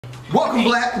Welcome,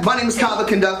 Black. My name is Kyle the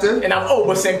Conductor. And I'm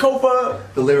Sankofa,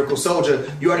 the Lyrical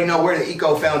Soldier. You already know we're the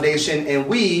Eco Foundation, and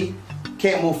we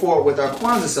can't move forward with our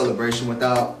Kwanzaa celebration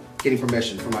without getting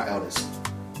permission from our elders.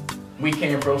 We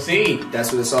can proceed.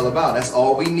 That's what it's all about. That's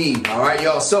all we need. All right,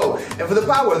 y'all. So, and for the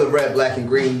power of the red, black, and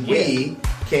green, we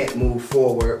can't move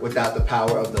forward without the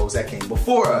power of those that came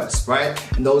before us, right?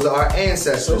 And those are our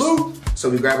ancestors. Salute. So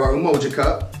we grab our emoji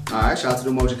cup. All right, shout out to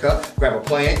the emoji cup. Grab a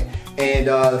plant. And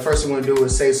the first thing we're going to do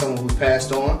is say someone who's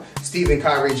passed on. Stephen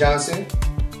Kyrie Johnson.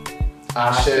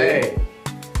 Ashe.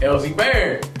 Elsie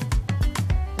Baird.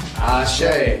 Ashe.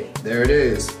 There it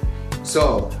is.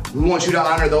 So, we want you to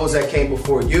honor those that came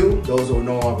before you, those who are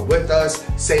no longer with us,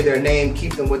 say their name,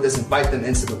 keep them with us, invite them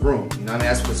into the room. You know what I mean?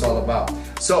 That's what it's all about.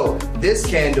 So, this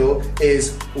candle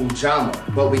is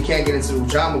Ujamaa, but we can't get into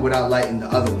Ujamaa without lighting the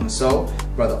other one. So,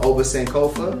 Brother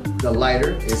Sankofa, the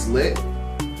lighter is lit.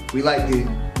 We light the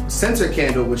center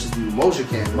candle, which is the Umoja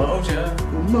candle.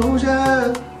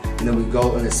 Umoja. And then we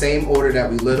go in the same order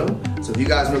that we lit them. So, if you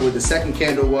guys remember what the second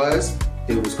candle was,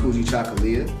 it was Kuji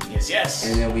Chakalia. Yes, yes.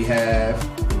 And then we have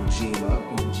Ujamaa.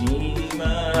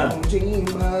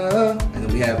 And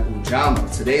then we have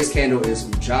Ujamaa. Today's candle is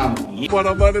Ujamaa. What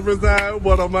a money reside,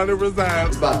 what a money reside.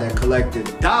 It's about that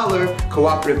collective dollar,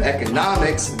 cooperative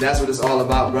economics. That's what it's all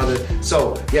about, brother.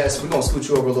 So, yes, we're going to scoot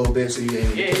you over a little bit so you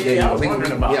I was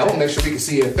wondering about I want to make sure we can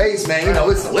see your face, man. You know,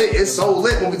 it's lit. It's so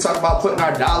lit when we talk about putting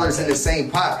our dollars in the same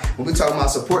pot. When we talk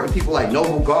about supporting people like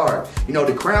Noble Guard. You know,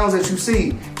 the crowns that you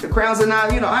see, the crowns are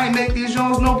not, you know, I ain't make these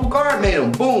Jones, Noble Guard made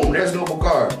them. Boom, there's Noble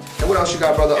Guard. And what else you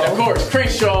got, brother? And of course,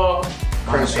 Crenshaw.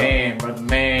 Man, brother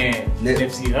man. Nip.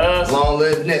 Nipsey Hussle. Long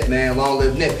live Nip, man. Long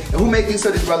live Nip. And who made these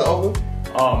hoodies, brother Over?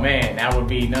 Oh man, that would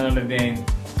be none other than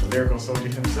the Lyrical Soldier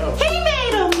himself. He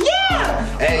made them, yeah!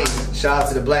 Hey, shout out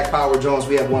to the Black Power Jones.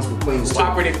 We have ones for Queens too.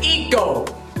 Cooperative Eco.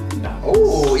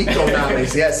 Oh,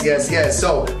 economics. Yes, yes, yes.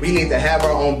 So we need to have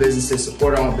our own businesses,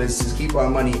 support our own businesses, keep our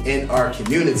money in our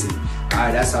community. All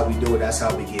right, that's how we do it. That's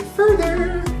how we get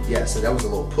further. Yeah, so that was a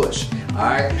little push. All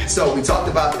right, so we talked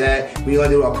about that. We're gonna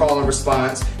do our call and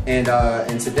response, and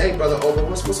today, brother Over,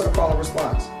 what's our call and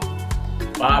response?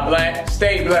 Buy black,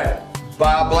 stay black.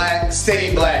 Buy black,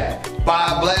 stay black.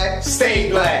 Buy black, stay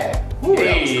black. Ooh,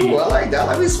 that was cool. I like that.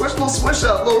 Let me switch, little switch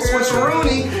up, little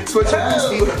switch-a-rooney,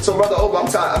 switch-a-rooney. So, brother Over, I'm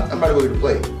tired. I'm ready to go get the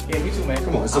plate. Yeah, me too, man.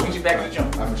 Come on, I'll meet you back at the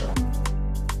jump. I'm jump.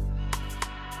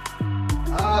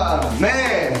 Ah,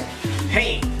 man.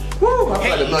 Hey. Woo, I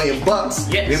feel like $1 million. Yes.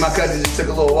 Me and my cousin just took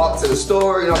a little walk to the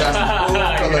store, you know, got some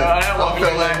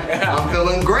food. I'm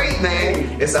feeling great,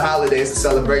 man. It's a holiday, it's a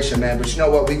celebration, man. But you know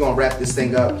what? We're going to wrap this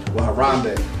thing up with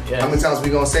Harambe. Yes. How many times we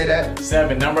going to say that?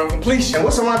 7, number of completion. And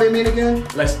what's Harambe mean again?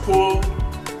 Let's pull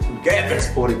together. Let's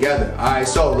pull together. All right,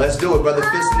 so let's do it, brother.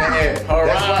 Fist in the air.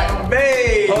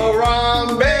 Harambe.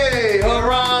 Harambe.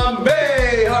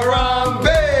 Harambe.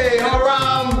 Harambe.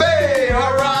 Harambe.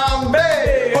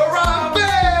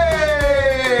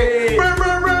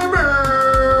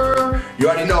 You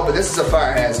already know, but this is a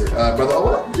fire hazard. Brother,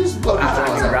 what? Just blow these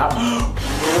drums out.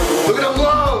 Look at them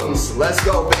lungs. Let's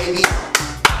go, baby.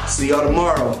 See y'all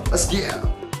tomorrow. Let's get out.